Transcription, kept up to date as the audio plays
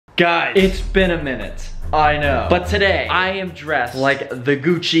Guys, it's been a minute. I know. But today, I am dressed like the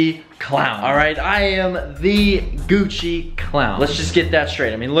Gucci clown. All right, I am the Gucci clown. Let's just get that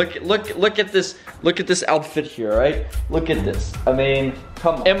straight. I mean, look at this. Look at this outfit here, right? Look at this. I mean,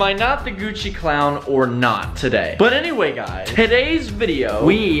 come on. Am I not the Gucci clown or not today? But anyway, guys, today's video,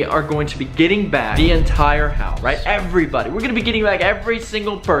 we are going to be getting back the entire house, right? Everybody. We're gonna be getting back every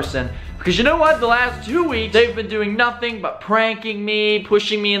single person. Because you know what? The last 2 weeks, they've been doing nothing but pranking me,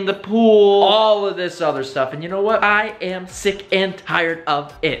 pushing me in the pool, all of this other stuff. And you know what? I am sick and tired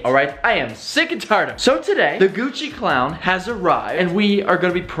of it, all right? I am sick and tired of it. So today, the Gucci clown has arrived, and we are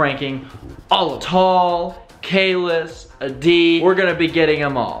gonna be pranking all of them. Tall, Kalis, Adi, we're gonna be getting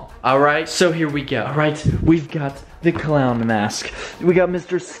them all, all right? So here we go, all right? We've got the clown mask. We got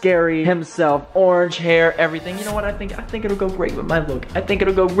Mr. Scary himself, orange hair, everything. You know what? I think it'll go great with my look. I think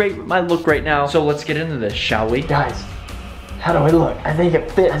it'll go great with my look right now. So let's get into this, shall we? Guys, how do I look? I think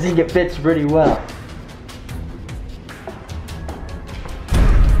it fits. I think it fits pretty well.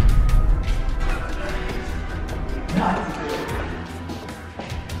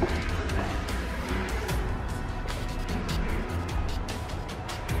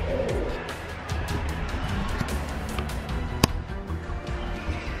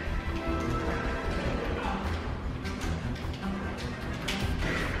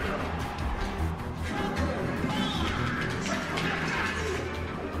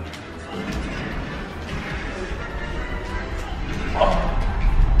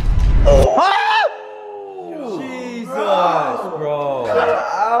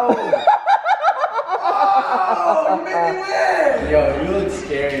 Yo, you look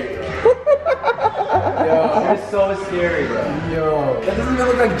scary, bro. Yo, you're so scary, bro. Yo, that doesn't even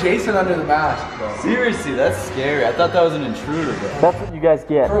look like Jason under the mask, bro. Seriously, that's scary. I thought that was an intruder, bro. That's what you guys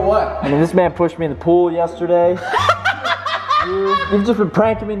get. For what? I mean, this man pushed me in the pool yesterday. You've just been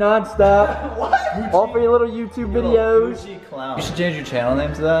pranking me non-stop. What? All for your little YouTube videos. Gucci clown. You should change your channel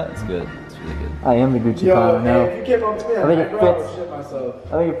name to that. It's good. It's really good. I am the Gucci Yo, clown, no. If you came up to me, I think it fits. Shit myself.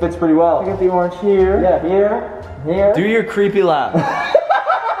 I think it fits pretty well. I got the orange here. Yeah, here. Do your creepy laugh.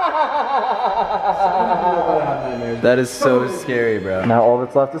 That is so scary, bro. Now all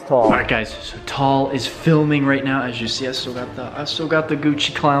that's left is Tall. All right, guys. So Tall is filming right now. As you see, I still got the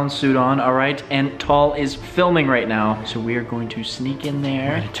Gucci clown suit on. All right, and Tall is filming right now. So we are going to sneak in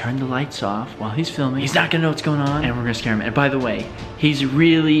there. We're gonna turn the lights off while he's filming. He's not gonna know what's going on, and we're gonna scare him. And by the way, he's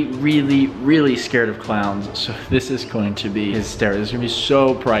really, really, really scared of clowns. So this is going to be hysterical. This is gonna be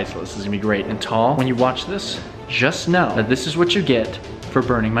so priceless. This is gonna be great. And Tall, when you watch this, just know that this is what you get for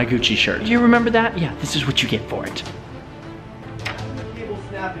burning my Gucci shirt. Do you remember that? Yeah, this is what you get for it. The cable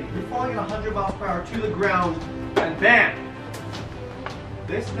snapping. You're falling at 100 miles per hour to the ground, and bam!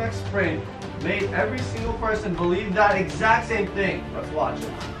 This next sprint made every single person believe that exact same thing. Let's watch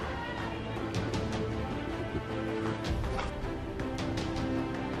it.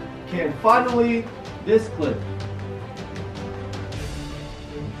 Okay, and finally, this clip.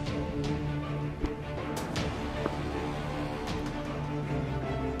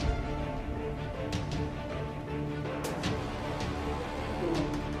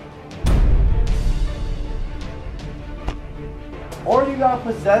 Or you got a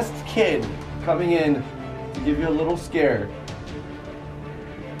possessed kid coming in to give you a little scare.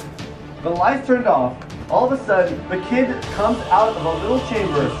 The lights turned off. All of a sudden, the kid comes out of a little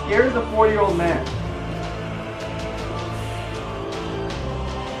chamber, scares the 4-year-old man.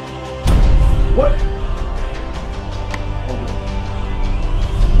 What?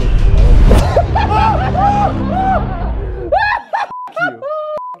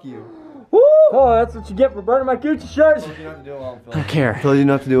 Fuck you. Oh, that's what you get for burning my Gucci shirt. I don't care. I told you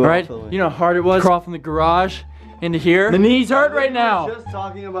not to do it. Right? You know how hard it was? Crawl from the garage into here. The knees hurt right now. Just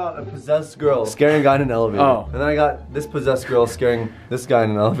talking about a possessed girl scaring a guy in an elevator. Oh. And then I got this possessed girl scaring this guy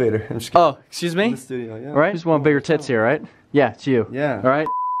in an elevator. I'm just kidding. Oh, excuse me? In the studio, yeah. All right, just want bigger tits here, right? Yeah, it's you. Yeah. All right.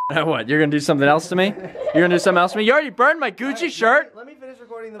 Now what? You're gonna do something else to me? You're gonna do something else to me? You already burned my Gucci shirt. Let me finish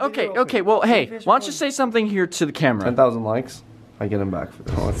recording the video. Okay. Well, hey, why don't you say something here to the camera? 10,000 likes. I get him back for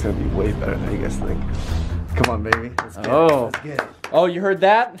this. Oh, it's gonna be way better than you guys think. Come on, baby. Let's get it. Let's get it. Oh, you heard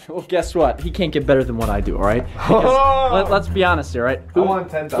that? Well, guess what? He can't get better than what I do, all right? Let's be honest here, right? I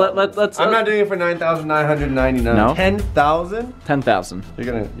want 10,000. I'm not doing it for 9,999. No. 10,000? 10,000.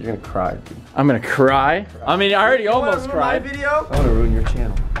 You're gonna cry, dude. I'm gonna cry? I mean, I already almost cried. My video? I wanna ruin your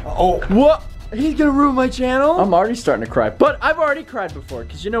channel. Oh. What? He's gonna ruin my channel? I'm already starting to cry, but I've already cried before,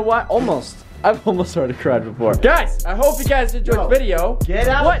 because you know what? I've almost already cried before. Guys, I hope you guys enjoyed the video. Get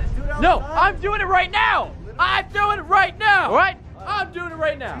out. What? No, I'm doing it right now. I'm doing it right now, all right? I'm doing it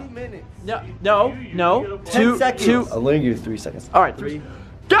right now. 3 minutes. No. 10 seconds. I'll let you 3 seconds. All right, 3,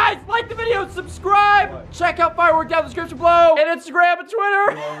 Guys, like the video, subscribe. Check out Firework down in the description below. And Instagram and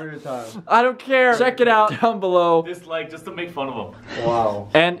Twitter. I don't care. Check it out down below. Dislike just to make fun of him. Wow.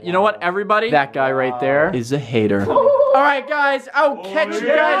 And you know what, everybody? That guy right there is a hater. All right, guys, I'll catch you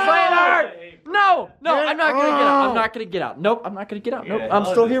guys later. No, I'm not gonna get out. I'm not gonna get out. Nope, I'm not gonna get out. Nope, I'm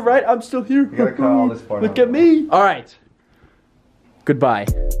still here, right? I'm still here. You gotta cut all this part Look out. at me. All right. Goodbye.